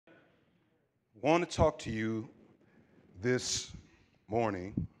I want to talk to you this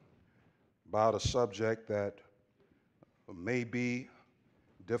morning about a subject that may be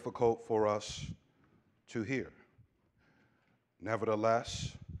difficult for us to hear.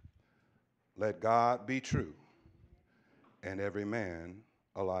 Nevertheless, let God be true and every man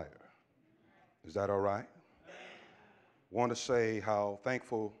a liar. Is that all right? I want to say how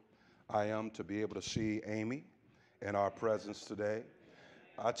thankful I am to be able to see Amy in our presence today.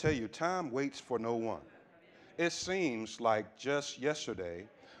 I tell you, time waits for no one. It seems like just yesterday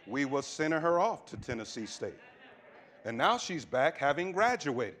we were sending her off to Tennessee State. And now she's back having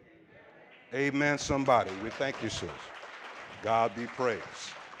graduated. Amen, somebody. We thank you, sis. God be praised.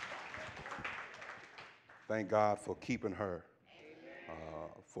 Thank God for keeping her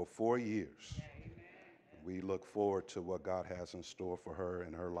for 4 years. We look forward to what God has in store for her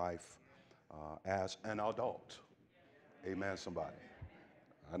in her life as an adult. Amen, somebody.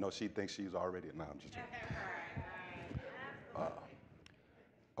 I know she thinks she's already, no, I'm just joking.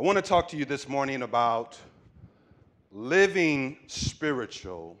 I want to talk to you this morning about living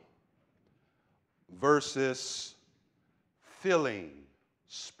spiritual versus feeling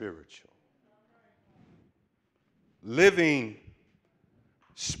spiritual. Living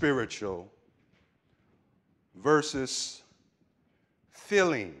spiritual versus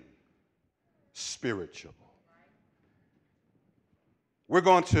feeling spiritual. We're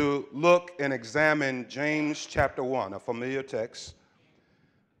going to look and examine James chapter 1, a familiar text,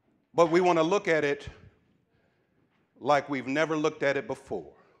 but we want to look at it like we've never looked at it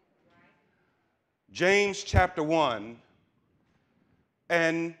before. James chapter 1,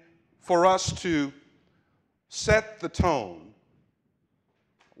 and for us to set the tone,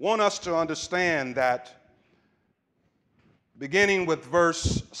 I want us to understand that beginning with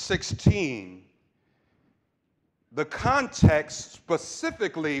verse 16, the context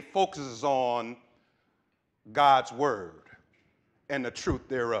specifically focuses on God's word and the truth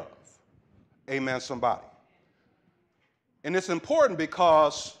thereof. Amen, somebody. And it's important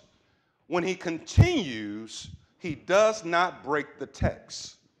because when he continues, he does not break the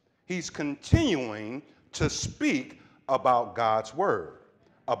text. He's continuing to speak about God's word,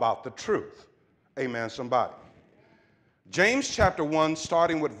 about the truth. Amen, somebody. James chapter 1,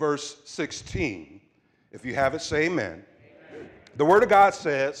 starting with verse 16. If you have it, say amen. Amen. The word of God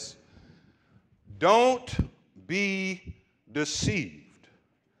says, "Don't be deceived,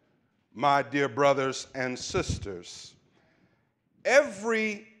 my dear brothers and sisters.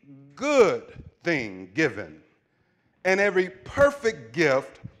 Every good thing given and every perfect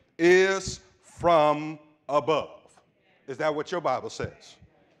gift is from above." Is that what your Bible says?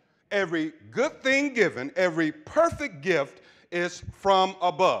 Every good thing given, every perfect gift is from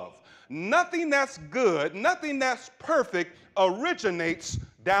above. Nothing that's good, nothing that's perfect originates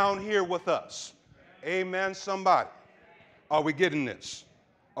down here with us. Amen, somebody. Are we getting this?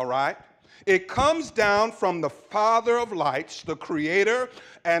 All right? It comes down from the Father of lights, the creator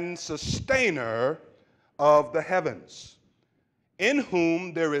and sustainer of the heavens, in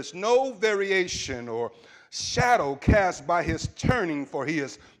whom there is no variation or shadow cast by his turning, for he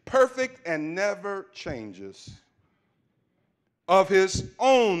is perfect and never changes. Of his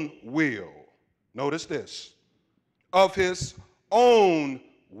own will, notice this, of his own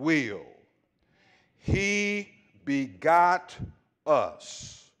will, he begot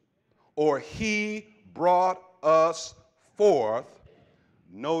us, or he brought us forth,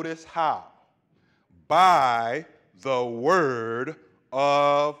 notice how, by the word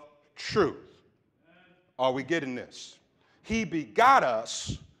of truth. Are we getting this? He begot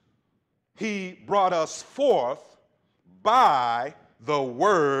us, he brought us forth by the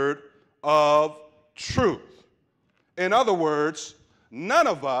word of truth. In other words, none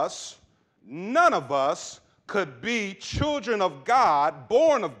of us could be children of God,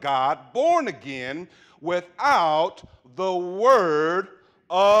 born again, without the word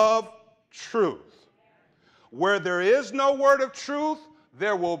of truth. Where there is no word of truth,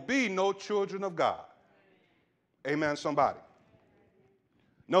 there will be no children of God. Amen, somebody.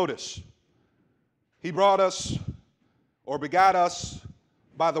 Notice, he brought us or begot us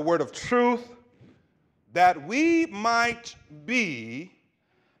by the word of truth, that we might be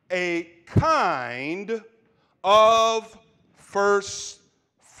a kind of first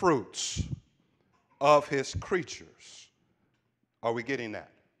fruits of his creatures. Are we getting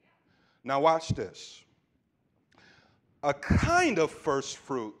that? Now watch this. A kind of first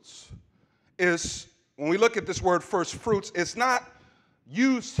fruits is, when we look at this word first fruits, it's not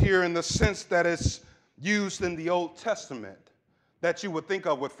used here in the sense that it's used in the Old Testament that you would think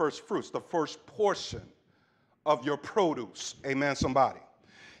of with first fruits, the first portion of your produce. Amen, somebody.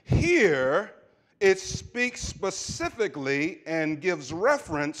 Here, it speaks specifically and gives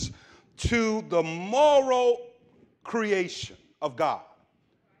reference to the moral creation of God,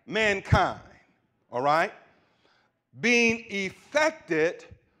 mankind, all right, being affected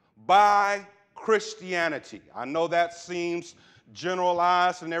by Christianity. I know that seems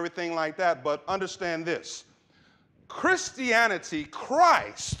generalized and everything like that, but understand this. Christianity,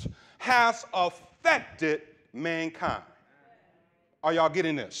 Christ, has affected mankind. Are y'all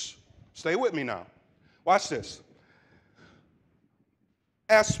getting this? Stay with me now. Watch this.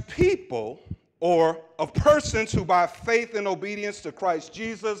 As people, or of persons who by faith and obedience to Christ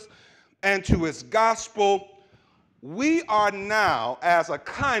Jesus and to his gospel, we are now, as a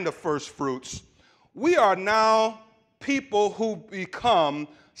kind of first fruits, we are now people who become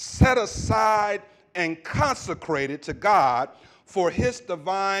set aside and consecrated to God for his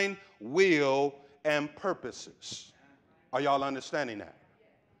divine will and purposes. Are y'all understanding that?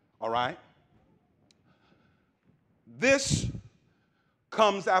 All right? This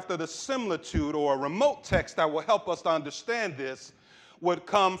comes after the similitude or a remote text that will help us to understand this would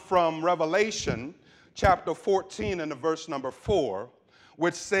come from Revelation chapter 14 and the verse number 4,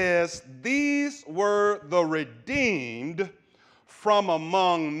 which says, "These were the redeemed from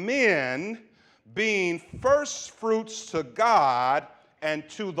among men, being first fruits to God and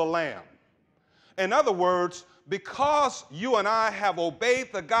to the Lamb." In other words, because you and I have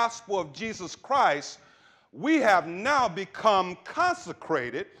obeyed the gospel of Jesus Christ, we have now become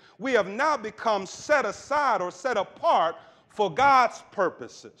consecrated. We have now become set aside or set apart for God's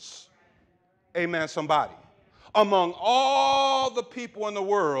purposes. Amen, somebody. Among all the people in the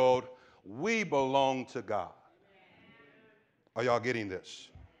world, we belong to God. Are y'all getting this?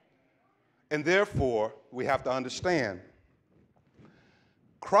 And therefore, we have to understand,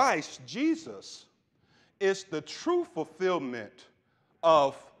 Christ Jesus is the true fulfillment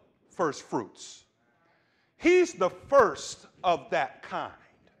of first fruits. He's the first of that kind.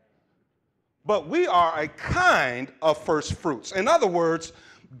 But we are a kind of first fruits. In other words,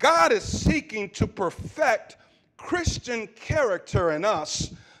 God is seeking to perfect Christian character in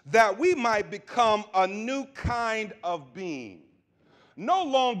us that we might become a new kind of being. No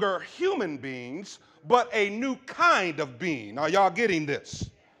longer human beings, but a new kind of being. Are y'all getting this?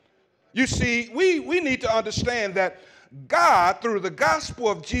 You see, we need to understand that God, through the gospel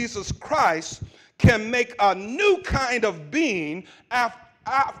of Jesus Christ, can make a new kind of being out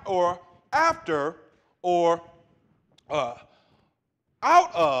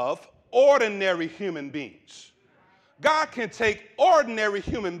of ordinary human beings. God can take ordinary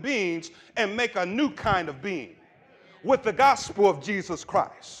human beings and make a new kind of being with the gospel of Jesus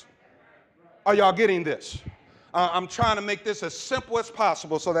Christ. Are y'all getting this? I'm trying to make this as simple as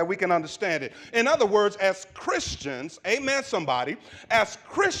possible so that we can understand it. In other words, as Christians, amen somebody, as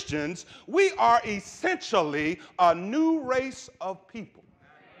Christians, we are essentially a new race of people.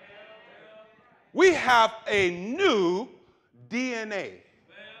 We have a new DNA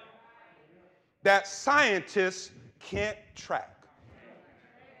that scientists can't track.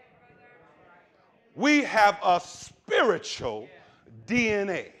 We have a spiritual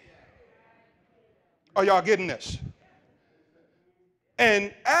DNA. Are y'all getting this?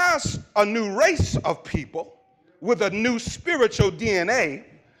 And as a new race of people with a new spiritual DNA,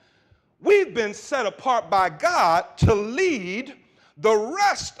 we've been set apart by God to lead the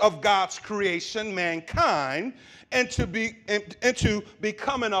rest of God's creation, mankind, and to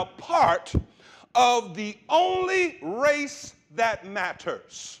becoming a part of the only race that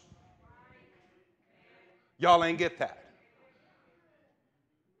matters. Y'all ain't get that.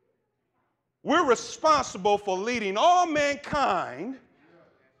 We're responsible for leading all mankind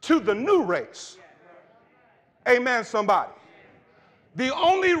to the new race. Amen, somebody. The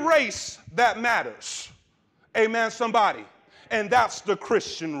only race that matters. Amen, somebody. And that's the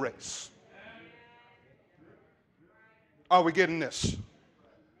Christian race. Are we getting this?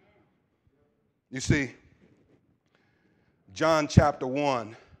 You see, John chapter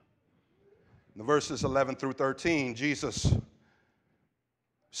 1, the verses 11 through 13, Jesus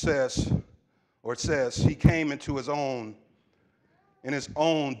says, or it says, he came into his own, and his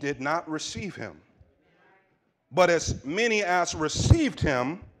own did not receive him. But as many as received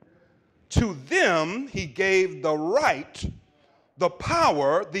him, to them he gave the right, the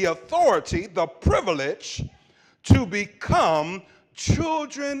power, the authority, the privilege to become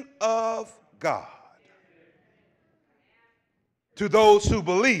children of God. To those who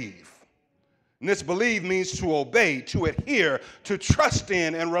believe. And this believe means to obey, to adhere, to trust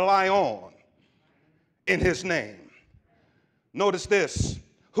in and rely on in his name. Notice this,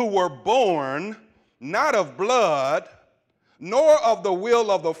 who were born not of blood, nor of the will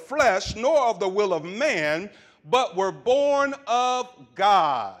of the flesh, nor of the will of man, but were born of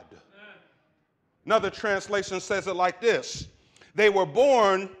God. Another translation says it like this: they were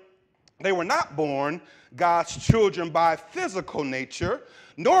not born God's children by physical nature,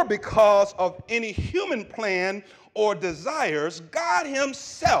 nor because of any human plan or desires. God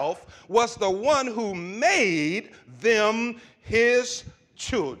himself was the one who made them his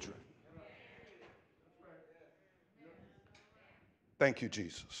children. Thank you,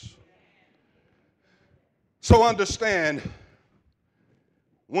 Jesus. So understand,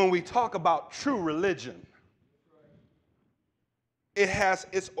 when we talk about true religion, it has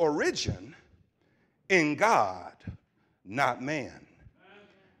its origin in God, not man.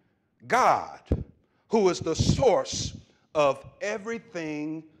 God, who is the source of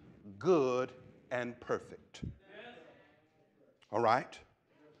everything good and perfect. All right?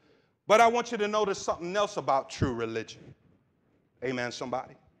 But I want you to notice something else about true religion. Amen,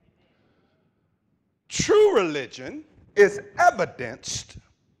 somebody? True religion is evidenced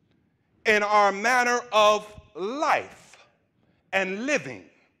in our manner of life and living,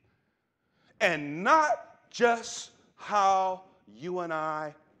 and not just how you and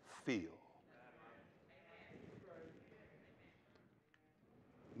I feel.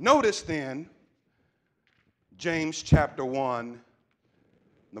 Notice then, James chapter 1,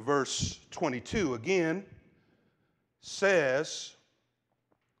 the verse 22 again says,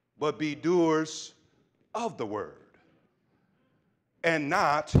 but be doers of the word, and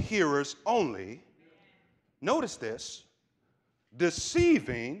not hearers only. Notice this: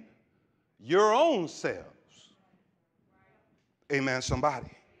 deceiving your own selves. Amen,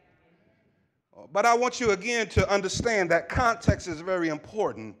 somebody. But I want you again to understand that context is very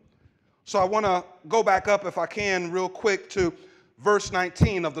important. So I want to go back up, if I can, real quick to verse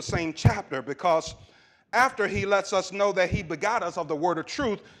 19 of the same chapter, because after he lets us know that he begot us of the word of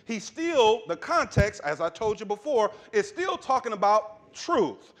truth, he's still, the context, as I told you before, is still talking about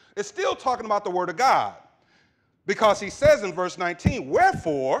truth. It's still talking about the word of God. Because he says in verse 19,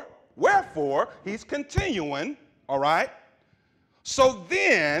 wherefore, he's continuing, all right? So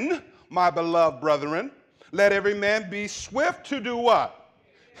then, my beloved brethren, let every man be swift to do what?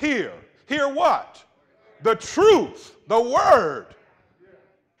 Hear. Hear what? The truth, the word.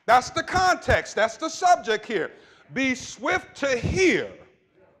 That's the context. That's the subject here. Be swift to hear.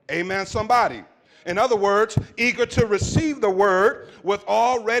 Amen, somebody. In other words, eager to receive the word with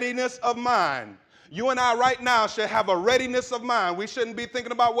all readiness of mind. You and I right now should have a readiness of mind. We shouldn't be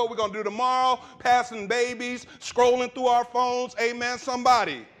thinking about what we're going to do tomorrow, passing babies, scrolling through our phones. Amen,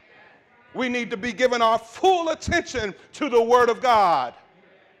 somebody. We need to be giving our full attention to the word of God.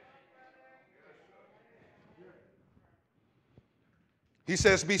 He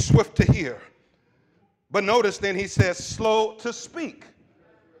says, be swift to hear. But notice then he says, slow to speak.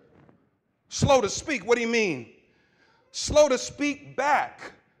 Slow to speak, what do you mean? Slow to speak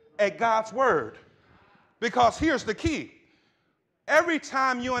back at God's word. Because here's the key. Every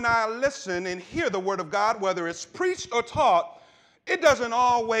time you and I listen and hear the word of God, whether it's preached or taught, it doesn't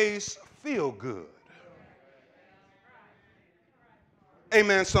always feel good.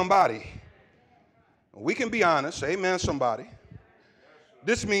 Amen, somebody. We can be honest. Amen, somebody.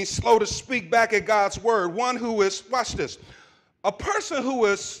 This means slow to speak back at God's word. One who is, watch this, a person who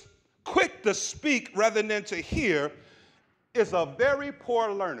is quick to speak rather than to hear is a very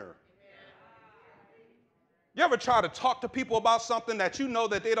poor learner. You ever try to talk to people about something that you know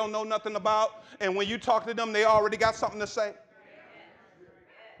that they don't know nothing about, and when you talk to them, they already got something to say?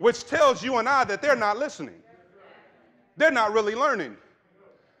 Which tells you and I that they're not listening. They're not really learning.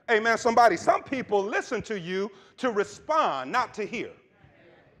 Amen, somebody. Some people listen to you to respond, not to hear.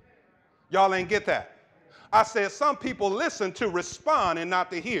 Y'all ain't get that. I said some people listen to respond and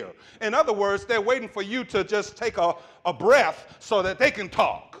not to hear. In other words, they're waiting for you to just take a breath so that they can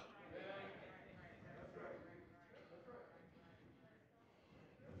talk.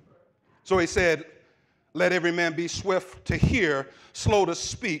 So he said, let every man be swift to hear, slow to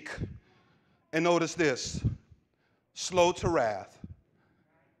speak, and notice this, slow to wrath.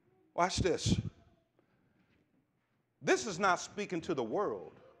 Watch this. This is not speaking to the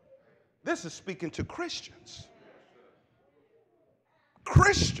world. This is speaking to Christians.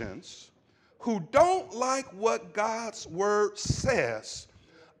 Christians who don't like what God's word says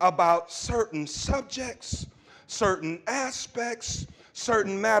about certain subjects, certain aspects,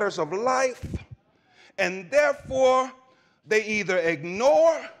 certain matters of life, and therefore they either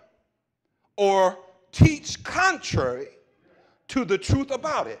ignore or teach contrary to the truth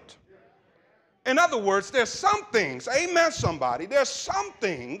about it. In other words, there's some things, amen somebody, there's some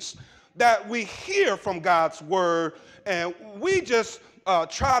things that we hear from God's word and we just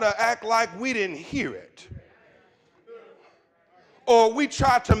try to act like we didn't hear it. Or we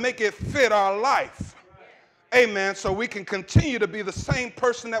try to make it fit our life. Amen. So we can continue to be the same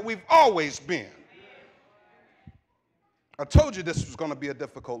person that we've always been. I told you this was going to be a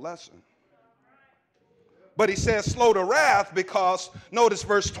difficult lesson. But he says slow to wrath because, notice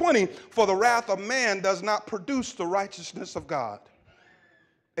verse 20, for the wrath of man does not produce the righteousness of God.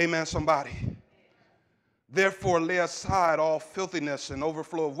 Amen, somebody. Therefore lay aside all filthiness and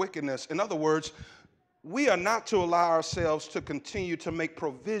overflow of wickedness. In other words, we are not to allow ourselves to continue to make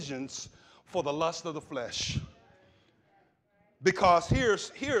provisions for the lust of the flesh. Because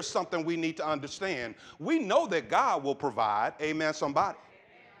here's something we need to understand. We know that God will provide. Amen, somebody.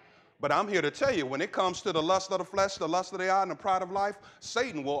 But I'm here to tell you, when it comes to the lust of the flesh, the lust of the eye, and the pride of life,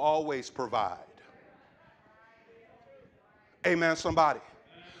 Satan will always provide. Amen, somebody.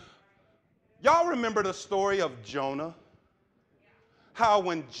 Y'all remember the story of Jonah? How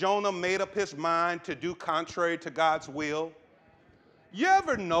when Jonah made up his mind to do contrary to God's will, you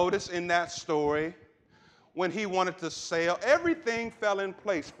ever notice in that story when he wanted to sail, everything fell in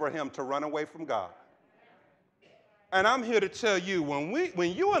place for him to run away from God. And I'm here to tell you,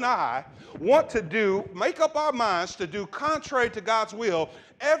 when you and I want to make up our minds to do contrary to God's will,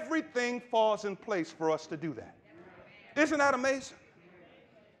 everything falls in place for us to do that. Isn't that amazing?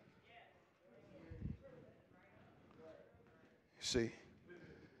 See,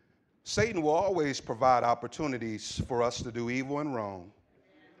 Satan will always provide opportunities for us to do evil and wrong.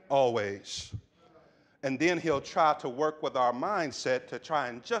 Always. And then he'll try to work with our mindset to try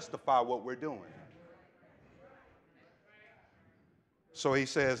and justify what we're doing. So he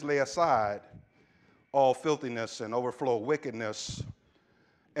says, lay aside all filthiness and overflow of wickedness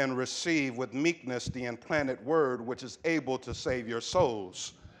and receive with meekness the implanted word which is able to save your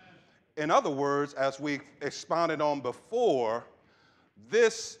souls. In other words, as we expounded on before,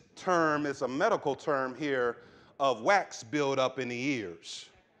 this term is a medical term here of wax buildup in the ears.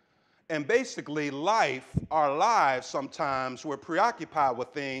 And basically our lives sometimes, we're preoccupied with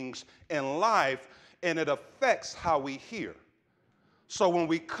things in life and it affects how we hear. So when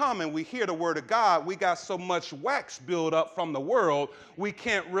we come and we hear the word of God, we got so much wax built up from the world, we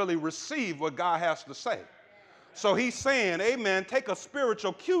can't really receive what God has to say. So he's saying, amen, take a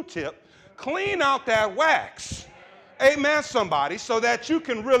spiritual Q-tip, clean out that wax, amen, somebody, so that you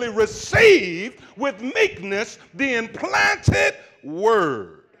can really receive with meekness the implanted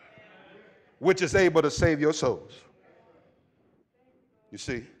word, which is able to save your souls. You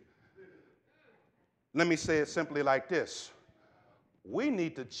see, let me say it simply like this. We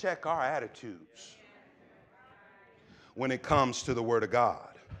need to check our attitudes when it comes to the word of God.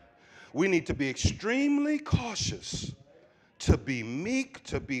 We need to be extremely cautious, to be meek,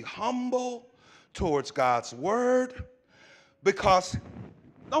 to be humble towards God's word. Because,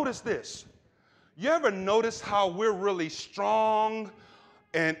 notice this, you ever notice how we're really strong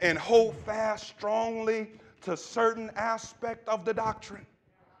and hold fast strongly to certain aspect of the doctrine?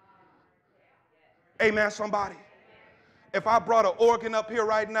 Amen, somebody. If I brought an organ up here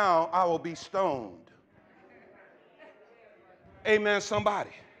right now, I will be stoned. Amen, somebody.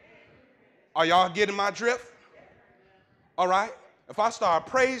 Are y'all getting my drift? All right. If I start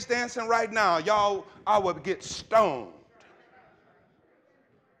praise dancing right now, I would get stoned.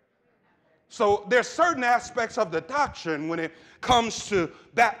 So there's certain aspects of the doctrine when it comes to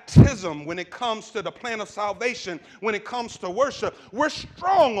baptism, when it comes to the plan of salvation, when it comes to worship, we're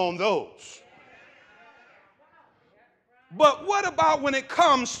strong on those. But what about when it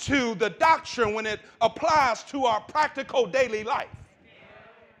comes to the doctrine, when it applies to our practical daily life?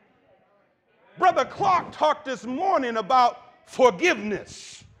 Brother Clark talked this morning about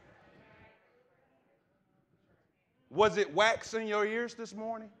forgiveness. Was it wax in your ears this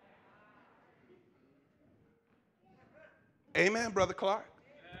morning? Amen, Brother Clark.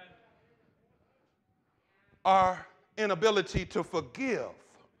 Our inability to forgive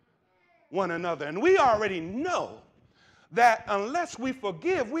one another. And we already know that unless we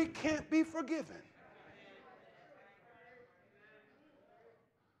forgive, we can't be forgiven.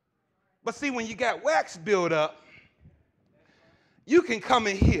 But see, when you got wax built up, you can come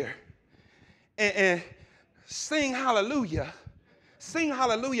in here and sing hallelujah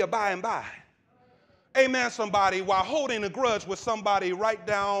by and by. Amen, somebody, while holding a grudge with somebody right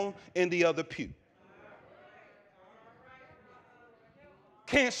down in the other pew.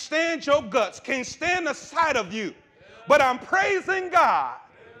 Can't stand your guts, can't stand the sight of you. But I'm praising God.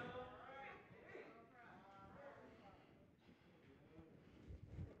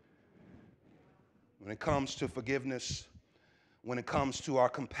 When it comes to forgiveness, when it comes to our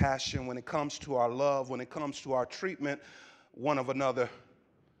compassion, when it comes to our love, when it comes to our treatment one of another,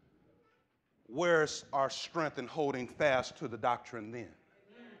 where's our strength in holding fast to the doctrine then?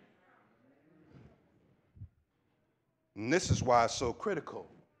 And this is why it's so critical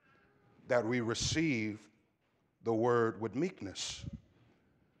that we receive the word with meekness.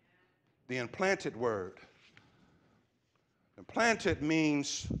 The implanted word. Implanted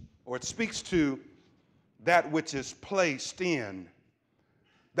means, or it speaks to that which is placed in,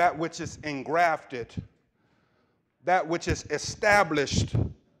 that which is engrafted, that which is established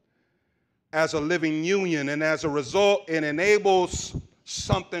as a living union, and as a result, it enables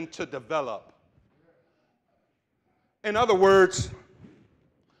something to develop. In other words,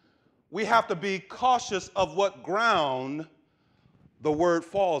 we have to be cautious of what ground the word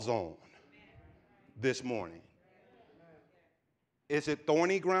falls on this morning. Is it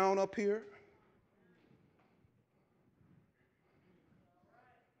thorny ground up here?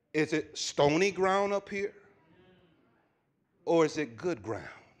 Is it stony ground up here? Or is it good ground?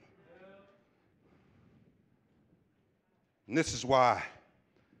 And this is why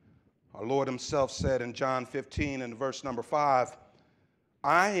our Lord himself said in John 15 and verse number 5,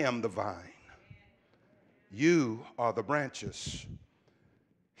 I am the vine, you are the branches.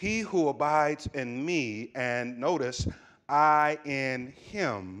 He who abides in me, and notice, I in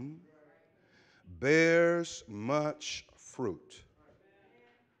him, bears much fruit.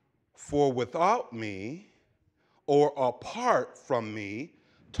 For without me, or apart from me,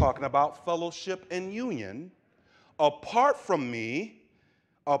 talking about fellowship and union, apart from me,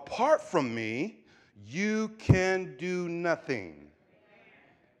 you can do nothing.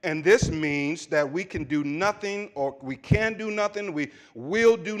 And this means that we can do nothing, or we can do nothing, we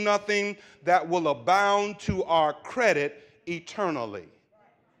will do nothing that will abound to our credit eternally.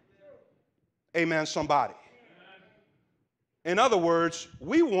 Amen, somebody. In other words,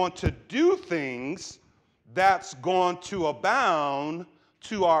 we want to do things that's going to abound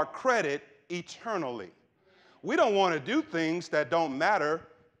to our credit eternally. We don't want to do things that don't matter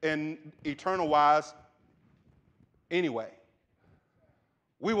in eternal wise anyway.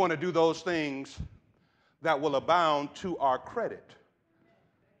 We want to do those things that will abound to our credit,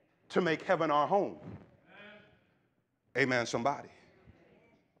 to make heaven our home. Amen, somebody.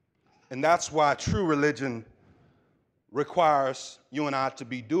 And that's why true religion requires you and I to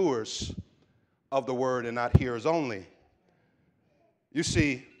be doers of the word and not hearers only. You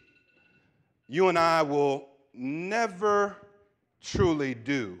see, you and I will never truly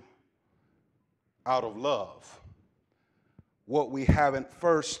do out of love what we haven't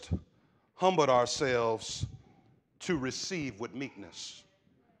first humbled ourselves to receive with meekness.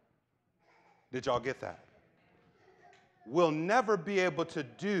 Did y'all get that? We'll never be able to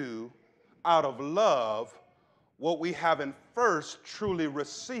do out of love what we haven't first truly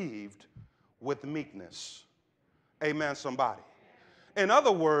received with meekness. Amen, somebody. In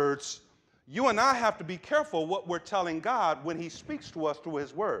other words, you and I have to be careful what we're telling God when he speaks to us through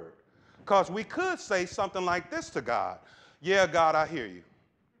his word. Because we could say something like this to God. Yeah, God, I hear you.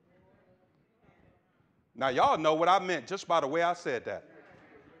 Now, y'all know what I meant just by the way I said that.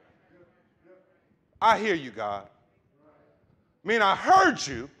 I hear you, God. I mean, I heard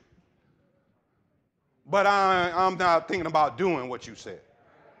you, but I'm not thinking about doing what you said.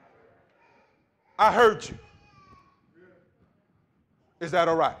 I heard you. Is that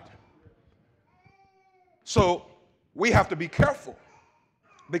all right? So we have to be careful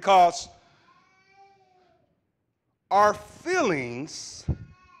because our feelings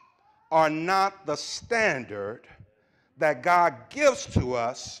are not the standard that God gives to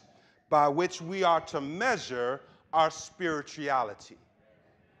us by which we are to measure our spirituality.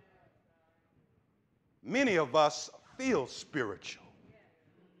 Many of us feel spiritual.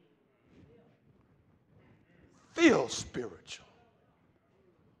 Feel spiritual.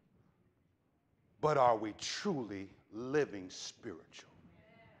 But are we truly living spiritual?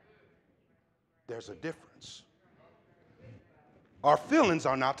 There's a difference. Our feelings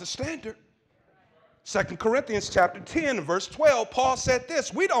are not the standard. 2 Corinthians chapter 10, verse 12, Paul said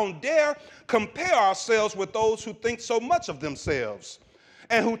this, we don't dare compare ourselves with those who think so much of themselves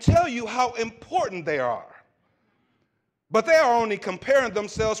and who tell you how important they are. But they are only comparing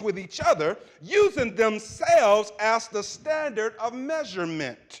themselves with each other, using themselves as the standard of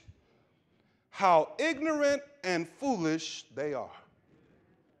measurement. How ignorant and foolish they are.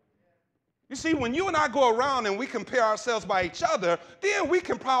 You see, when you and I go around and we compare ourselves by each other, then we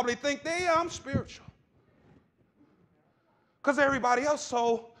can probably think, yeah, I'm spiritual. Because everybody else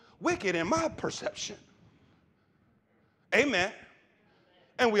so wicked in my perception. Amen.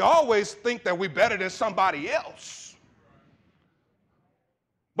 And we always think that we're better than somebody else.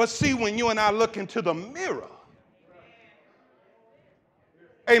 But see, when you and I look into the mirror,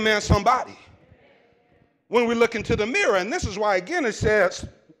 amen, somebody. When we look into the mirror, and this is why, again, it says,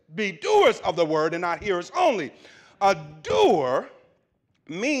 be doers of the word and not hearers only. A doer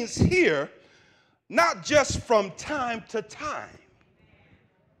means here, not just from time to time.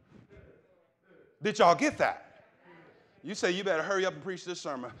 Did y'all get that? You say, you better hurry up and preach this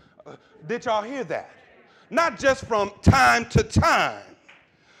sermon. Did y'all hear that? Not just from time to time,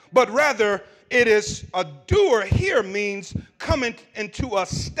 but rather it is a doer here means coming into a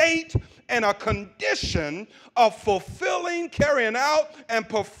state and a condition of fulfilling, carrying out, and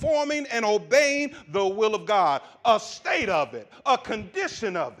performing and obeying the will of God. A state of it, a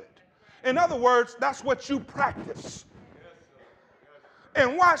condition of it. In other words, that's what you practice.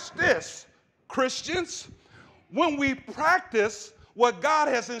 And watch this, Christians. When we practice what God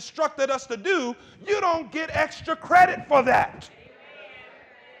has instructed us to do, you don't get extra credit for that.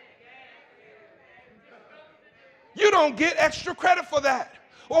 You don't get extra credit for that.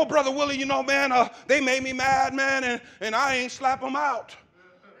 Oh, Brother Willie, you know, man, they made me mad, man, and I ain't slap them out.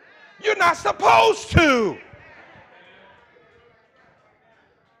 You're not supposed to.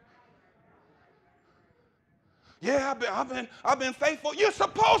 Yeah, I've been faithful. You're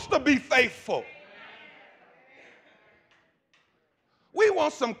supposed to be faithful. We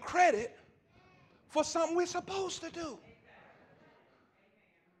want some credit for something we're supposed to do.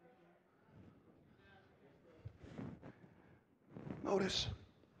 Notice,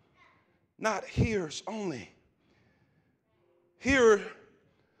 not hearers only. Hearer,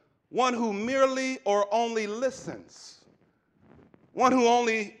 one who merely or only listens, one who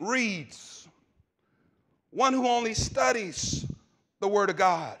only reads, one who only studies the Word of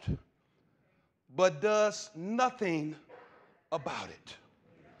God, but does nothing about it.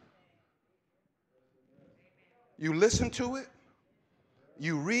 You listen to it,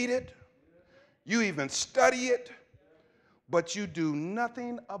 you read it, you even study it, but you do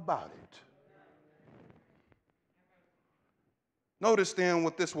nothing about it. Notice then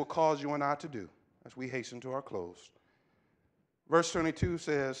what this will cause you and I to do as we hasten to our close. Verse 22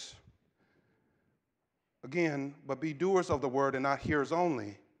 says, again, but be doers of the word and not hearers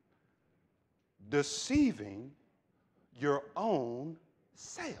only, deceiving your own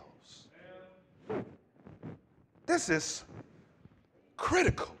selves. This is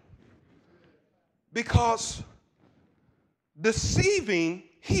critical because deceiving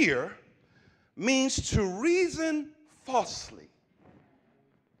here means to reason falsely,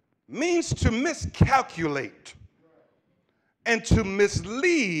 means to miscalculate and to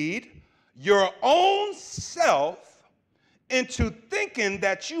mislead your own self into thinking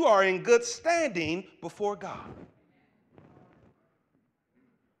that you are in good standing before God.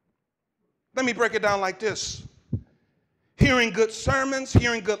 Let me break it down like this. Hearing good sermons,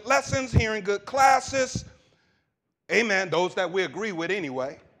 hearing good lessons, hearing good classes, amen, those that we agree with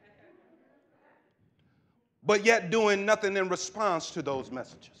anyway, but yet doing nothing in response to those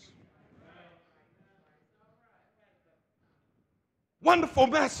messages. Wonderful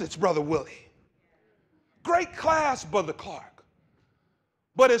message, Brother Willie. Great class, Brother Clark.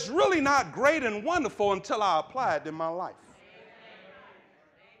 But it's really not great and wonderful until I apply it in my life.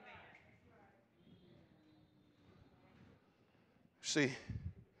 See,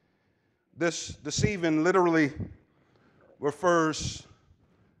 this deceiving literally refers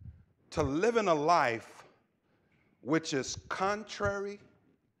to living a life which is contrary,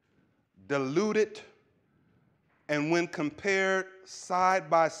 diluted, and when compared side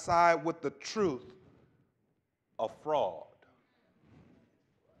by side with the truth, a fraud.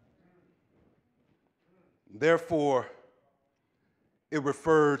 Therefore, it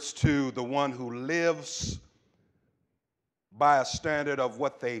refers to the one who lives by a standard of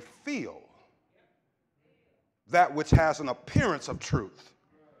what they feel, that which has an appearance of truth,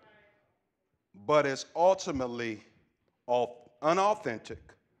 but is ultimately unauthentic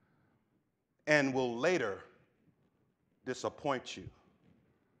and will later disappoint you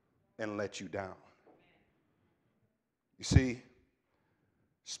and let you down. You see,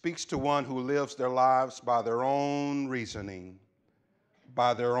 speaks to one who lives their lives by their own reasoning,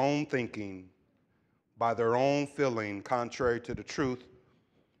 by their own thinking, by their own feeling, contrary to the truth,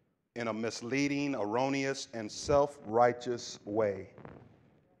 in a misleading, erroneous, and self-righteous way.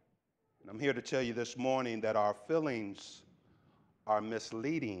 And I'm here to tell you this morning that our feelings are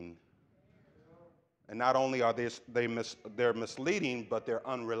misleading. And not only are they're misleading, but they're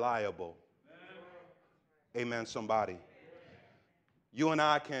unreliable. Amen, somebody. You and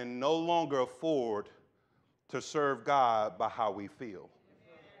I can no longer afford to serve God by how we feel.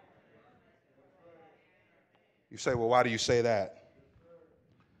 You say, well, why do you say that?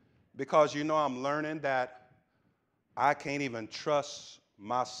 Because I'm learning that I can't even trust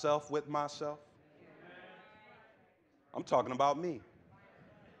myself with myself. I'm talking about me.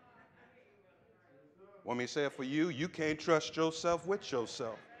 Want me to say it for you? You can't trust yourself with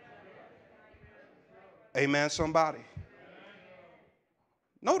yourself. Amen, somebody.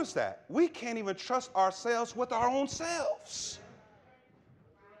 Notice that. We can't even trust ourselves with our own selves.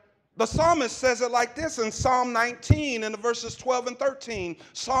 The psalmist says it like this in Psalm 19 in the verses 12 and 13.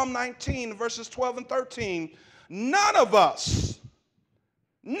 Psalm 19, verses 12 and 13. None of us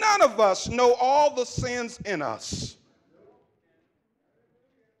know all the sins in us.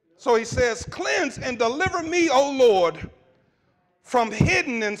 So he says, cleanse and deliver me, O Lord, from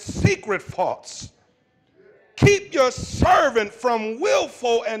hidden and secret faults. Keep your servant from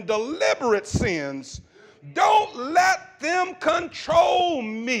willful and deliberate sins. Don't let them control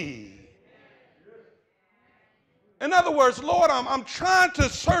me. In other words, Lord, I'm trying to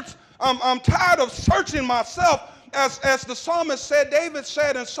search. I'm tired of searching myself. As the psalmist said, David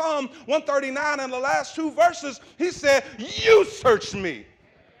said in Psalm 139 in the last two verses, he said, you search me.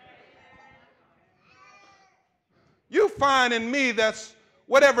 You find in me that's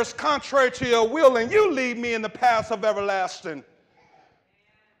whatever's contrary to your will, and you lead me in the paths of everlasting.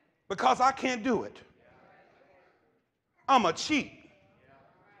 Because I can't do it. I'm a cheat.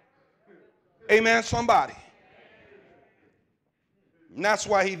 Amen, somebody. And that's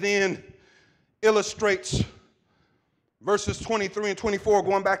why he then illustrates verses 23 and 24,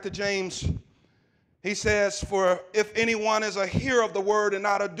 going back to James. He says, for if anyone is a hearer of the word and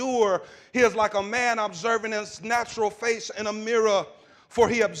not a doer, he is like a man observing his natural face in a mirror. For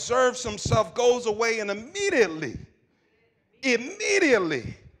he observes himself, goes away, and immediately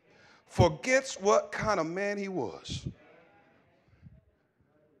forgets what kind of man he was.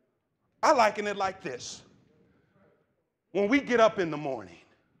 I liken it like this. When we get up in the morning,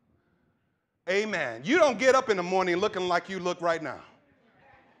 amen, you don't get up in the morning looking like you look right now.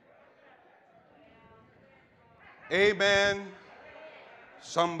 Amen,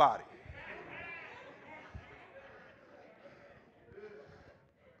 somebody.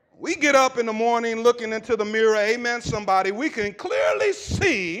 We get up in the morning looking into the mirror, amen, somebody. We can clearly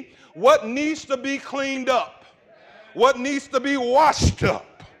see what needs to be cleaned up, what needs to be washed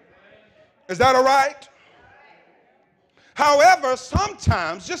up. Is that all right? However,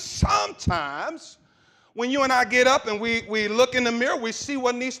 sometimes, just sometimes, when you and I get up and we look in the mirror, we see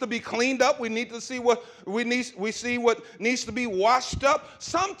what needs to be cleaned up. We need to see we see what needs to be washed up.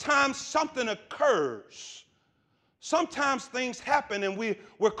 Sometimes something occurs. Sometimes things happen and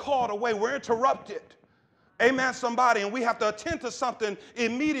we're called away. We're interrupted. Amen, somebody. And we have to attend to something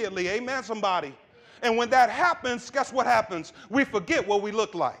immediately. Amen, somebody. And when that happens, guess what happens? We forget what we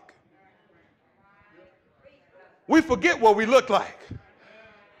look like. We forget what we look like.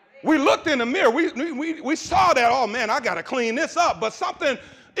 We looked in the mirror. We saw that, oh, man, I got to clean this up. But something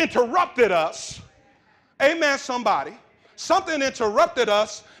interrupted us. Amen, somebody. Something interrupted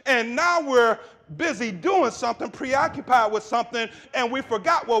us, and now we're busy doing something, preoccupied with something, and we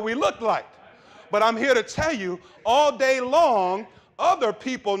forgot what we looked like. But I'm here to tell you, all day long, other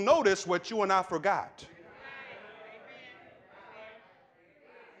people notice what you and I forgot.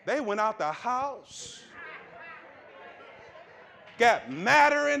 They went out the house. Got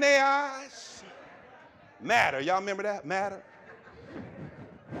matter in their eyes. Matter. Y'all remember that? Matter.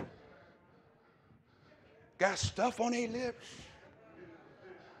 Got stuff on their lips.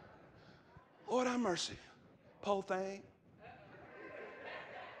 Lord have mercy. Poor thing.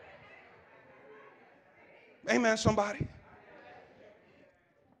 Amen, somebody.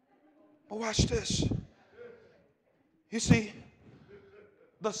 But watch this. You see,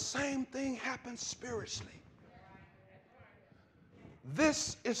 the same thing happens spiritually.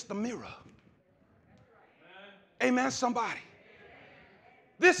 This is the mirror. Amen, somebody.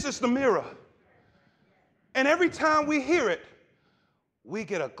 This is the mirror. And every time we hear it, we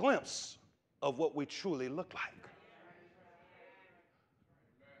get a glimpse of what we truly look like.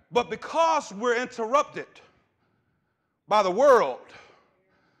 But because we're interrupted by the world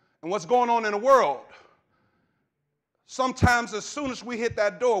and what's going on in the world, sometimes as soon as we hit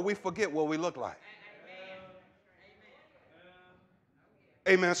that door, we forget what we look like.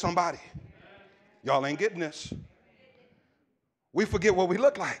 Amen, somebody. Y'all ain't getting this. We forget what we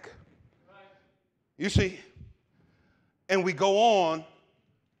look like. You see, and we go on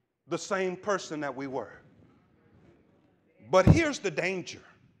the same person that we were. But here's the danger.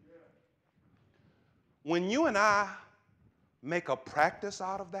 When you and I make a practice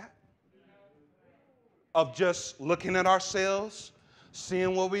out of that, of just looking at ourselves,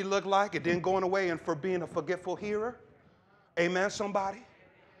 seeing what we look like, and then going away and for being a forgetful hearer, amen, somebody?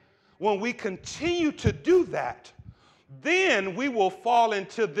 when we continue to do that, then we will fall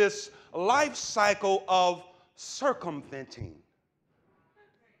into this life cycle of circumventing.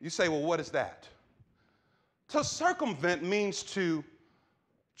 You say, well, what is that? To circumvent means to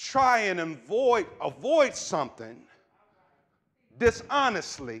try and avoid something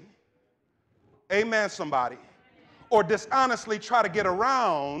dishonestly. Amen, somebody. Or dishonestly try to get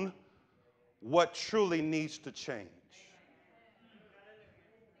around what truly needs to change.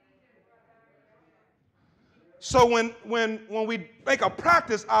 So when we make a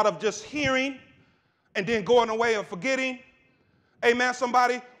practice out of just hearing and then going away and forgetting, amen,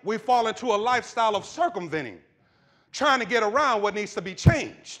 somebody, we fall into a lifestyle of circumventing, trying to get around what needs to be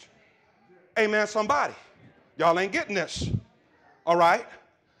changed. Amen, somebody. Y'all ain't getting this. All right?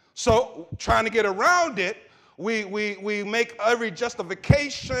 So trying to get around it, we make every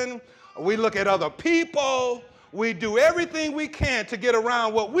justification. We look at other people. We do everything we can to get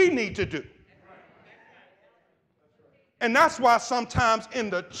around what we need to do. And that's why sometimes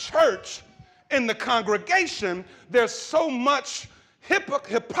in the church, in the congregation, there's so much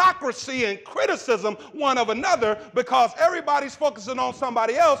hypocrisy and criticism one of another because everybody's focusing on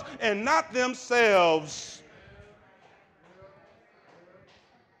somebody else and not themselves.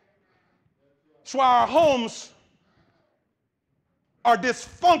 That's why our homes are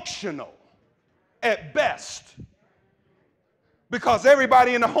dysfunctional at best, because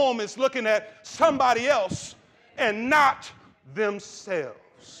everybody in the home is looking at somebody else and not themselves.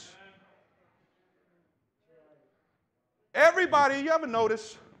 Everybody, you ever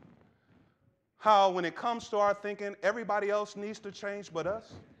notice how when it comes to our thinking, everybody else needs to change but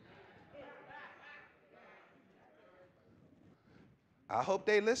us? I hope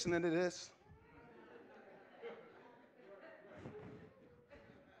they listening to this.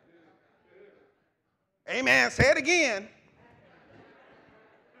 Amen. Say it again.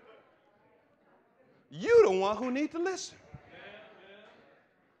 You the one who need to listen.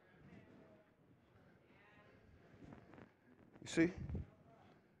 You see,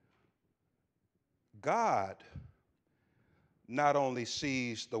 God not only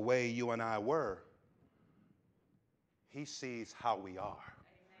sees the way you and I were, he sees how we are.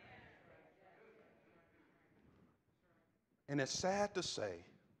 And it's sad to say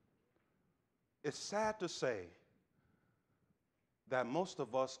that most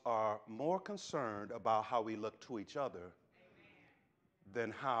of us are more concerned about how we look to each other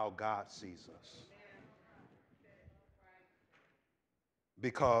than how God sees us.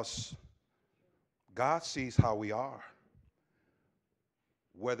 Because God sees how we are,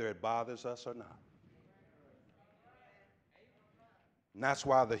 whether it bothers us or not. And that's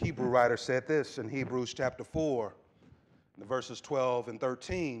why the Hebrew writer said this in Hebrews chapter 4, the verses 12 and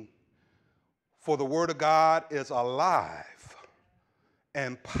 13. For the word of God is alive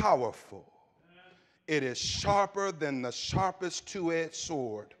and powerful. It is sharper than the sharpest two-edged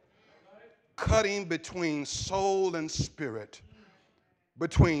sword, cutting between soul and spirit,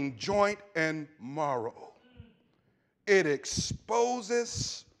 between joint and marrow. It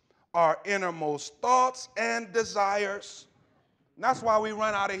exposes our innermost thoughts and desires. And that's why we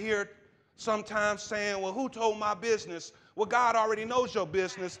run out of here sometimes saying, well, who told my business? Well, God already knows your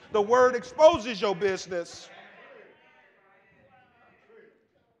business. The word exposes your business.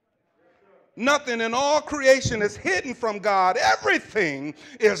 Nothing in all creation is hidden from God. Everything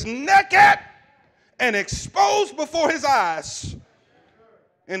is naked and exposed before his eyes.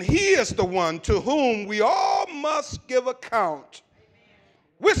 And he is the one to whom we all must give account.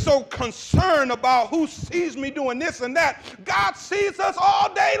 We're so concerned about who sees me doing this and that. God sees us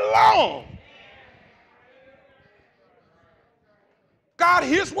all day long. God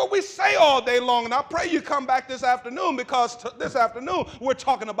hears what we say all day long. And I pray you come back this afternoon, because this afternoon we're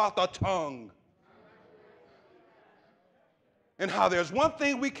talking about the tongue. And how there's one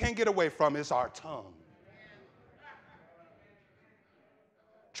thing we can't get away from is our tongue.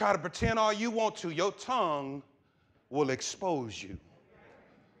 Try to pretend all you want to. Your tongue will expose you.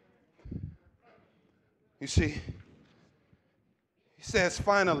 You see, he says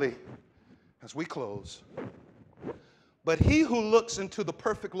finally, as we close, but he who looks into the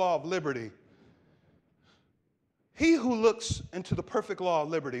perfect law of liberty,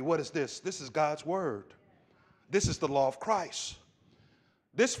 what is this? This is God's word. This is the law of Christ.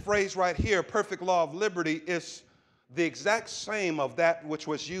 This phrase right here, perfect law of liberty, is the exact same of that which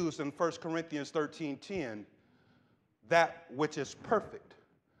was used in 1 Corinthians 13:10, that which is perfect.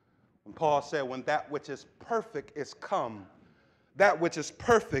 When Paul said, when that which is perfect is come, that which is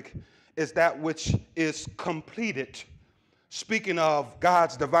perfect is that which is completed. Speaking of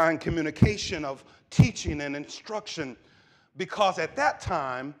God's divine communication of teaching and instruction, because at that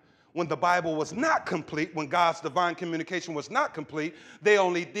time, when the Bible was not complete, when God's divine communication was not complete, they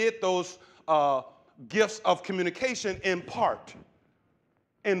only did those gifts of communication in part.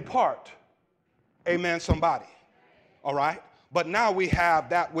 In part. Amen, somebody. All right? But now we have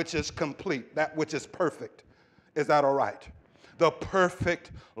that which is complete, that which is perfect. Is that all right? The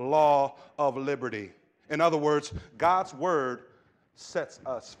perfect law of liberty. In other words, God's word sets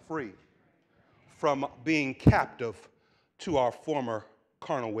us free from being captive to our former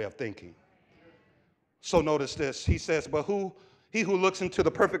carnal way of thinking. So notice this. He says, but he who looks into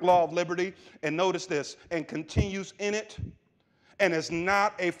the perfect law of liberty, and notice this, and continues in it, and is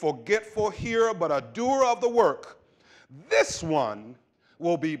not a forgetful hearer, but a doer of the work, this one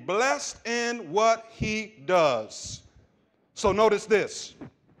will be blessed in what he does. So notice this.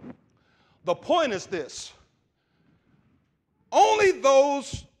 The point is this. Only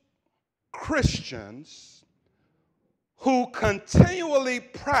those Christians who continually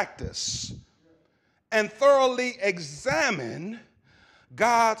practice and thoroughly examine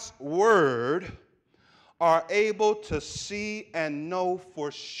God's word are able to see and know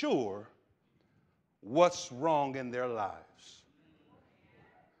for sure what's wrong in their lives.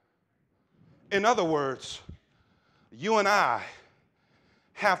 In other words, you and I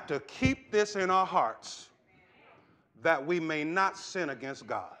have to keep this in our hearts that we may not sin against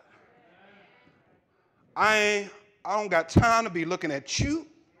God. I don't got time to be looking at you.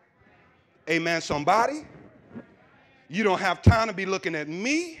 Amen, somebody. You don't have time to be looking at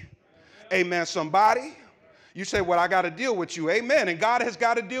me. Amen, somebody. You say, well, I got to deal with you. Amen. And God has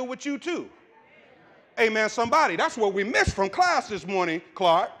got to deal with you too. Amen, somebody. That's what we missed from class this morning,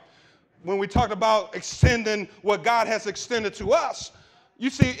 Clark, when we talked about extending what God has extended to us. You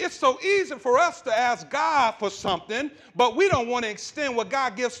see, it's so easy for us to ask God for something, but we don't want to extend what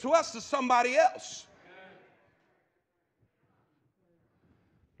God gives to us to somebody else.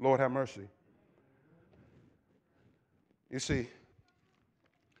 Lord have mercy. You see,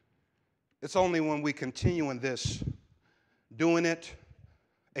 it's only when we continue in this, doing it,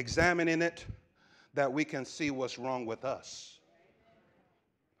 examining it, that we can see what's wrong with us.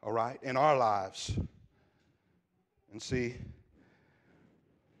 All right? In our lives. And see,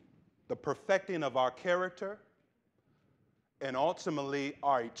 the perfecting of our character and ultimately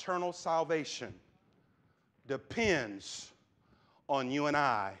our eternal salvation depends on you and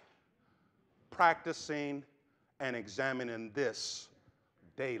I practicing and examining this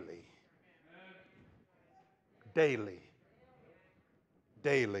daily. Daily.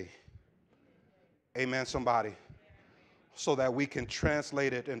 Daily. Amen, somebody. So that we can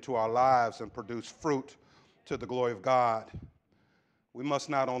translate it into our lives and produce fruit to the glory of God. We must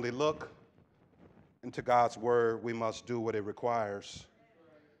not only look into God's word, we must do what it requires.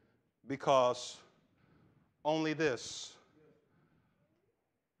 Because only this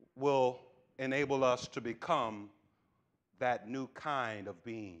will enable us to become that new kind of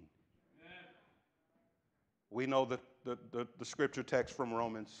being. We know the scripture text from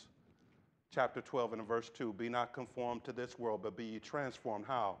Romans chapter 12 and verse 2. Be not conformed to this world, but be ye transformed.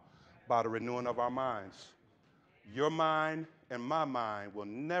 How? By the renewing of our minds. Your mind and my mind will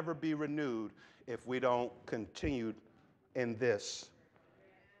never be renewed if we don't continue in this.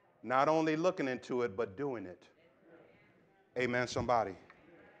 Not only looking into it, but doing it. Amen, somebody.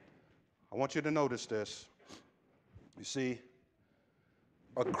 I want you to notice this. You see,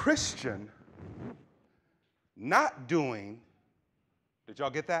 a Christian not doing, did y'all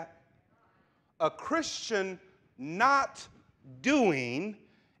get that? A Christian not doing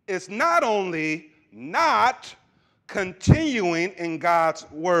is not only not continuing in God's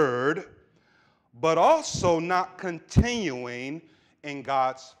word, but also not continuing in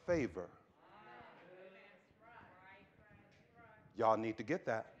God's favor. Y'all need to get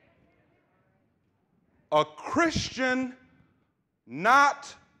that. A Christian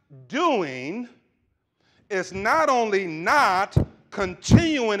not doing is not only not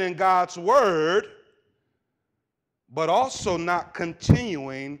continuing in God's word, but also not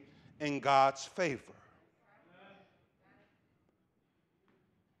continuing in God's favor.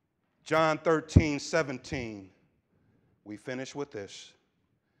 John 13:17. We finish with this.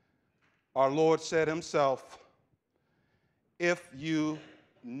 Our Lord said himself, if you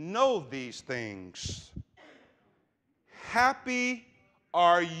know these things, happy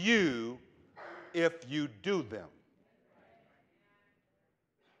are you if you do them.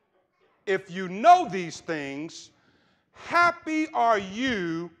 If you know these things, happy are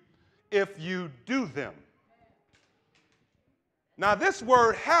you if you do them. Now, this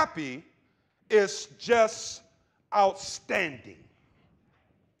word happy is just outstanding.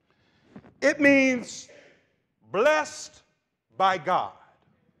 It means blessed by God.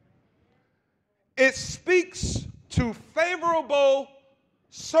 It speaks to favorable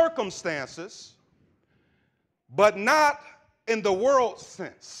circumstances, but not in the world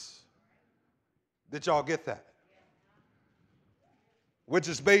sense. Did y'all get that? Which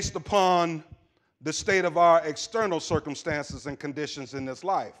is based upon the state of our external circumstances and conditions in this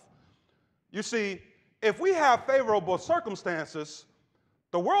life. You see, if we have favorable circumstances,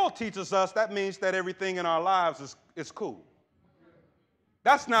 the world teaches us that means that everything in our lives is cool.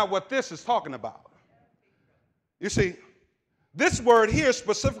 That's not what this is talking about. You see, this word here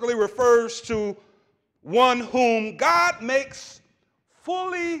specifically refers to one whom God makes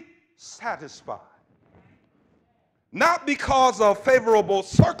fully satisfied. Not because of favorable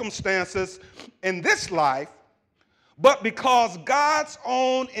circumstances in this life, but because God's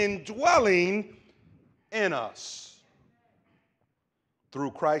own indwelling in us through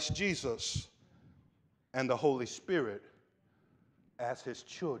Christ Jesus and the Holy Spirit as his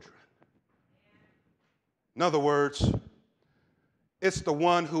children. In other words, it's the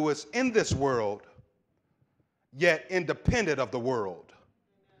one who is in this world, yet independent of the world,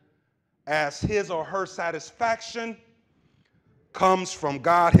 as his or her satisfaction comes from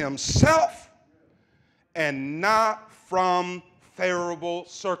God himself and not from favorable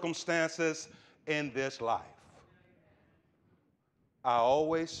circumstances in this life. I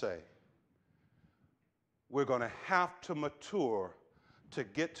always say we're going to have to mature to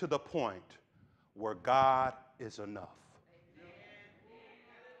get to the point where God is enough.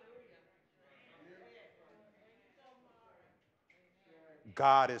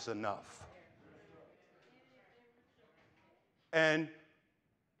 God is enough. And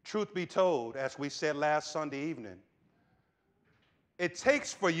truth be told, as we said last Sunday evening, it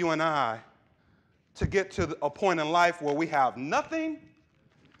takes for you and I to get to a point in life where we have nothing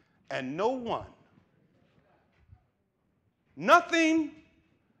and no one. Nothing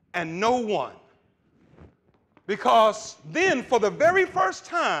and no one. Because then, for the very first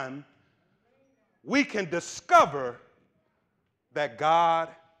time, we can discover that God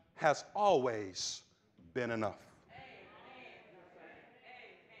has always been enough.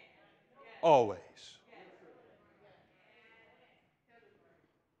 Always.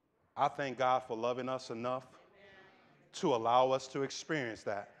 I thank God for loving us enough to allow us to experience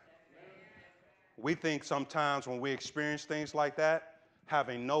that. We think sometimes when we experience things like that,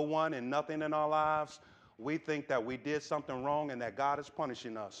 having no one and nothing in our lives, we think that we did something wrong and that God is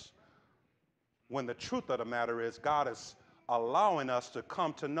punishing us. When the truth of the matter is, God is allowing us to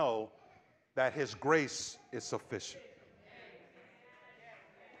come to know that his grace is sufficient.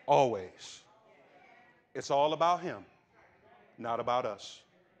 Always. It's all about him, not about us.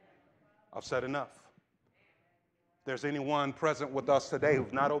 I've said enough. If there's anyone present with us today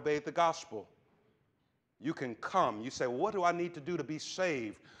who's not obeyed the gospel, you can come. You say, well, what do I need to do to be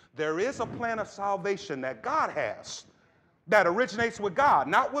saved? There is a plan of salvation that God has that originates with God,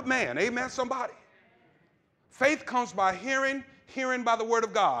 not with man. Amen, somebody? Faith comes by hearing, hearing by the word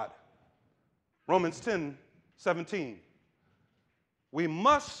of God. Romans 10:17. We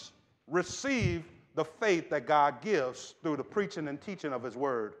must receive the faith that God gives through the preaching and teaching of his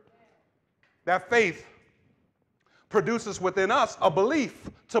word. That faith produces within us a belief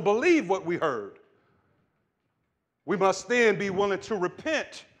to believe what we heard. We must then be willing to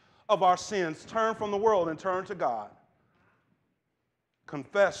repent of our sins, turn from the world and turn to God.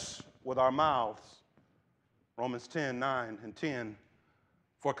 Confess with our mouths. Romans 10:9 and 10.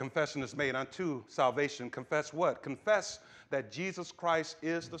 For confession is made unto salvation. Confess what? Confess that Jesus Christ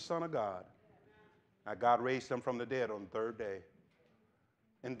is the Son of God. That God raised him from the dead on the third day.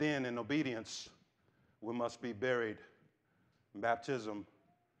 And then in obedience, we must be buried in baptism.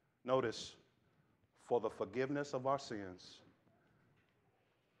 Notice, for the forgiveness of our sins.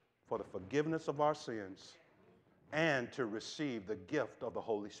 For the forgiveness of our sins. And to receive the gift of the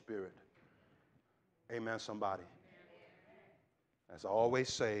Holy Spirit. Amen, somebody. As I always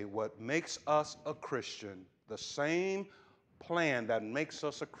say, what makes us a Christian, the same plan that makes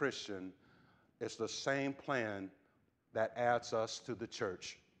us a Christian, is the same plan that adds us to the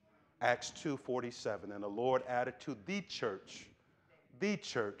church. Acts 2:47, and the Lord added to the church,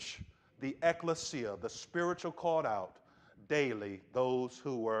 the ecclesia, the spiritual called out, daily those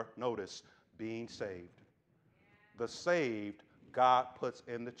who were, notice, being saved. The saved God puts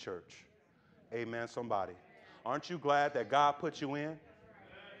in the church. Amen, somebody. Aren't you glad that God put you in?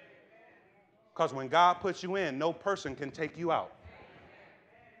 Because when God puts you in, no person can take you out.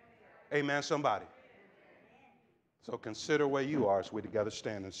 Amen, somebody. So consider where you are as we together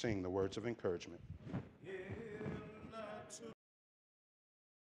stand and sing the words of encouragement.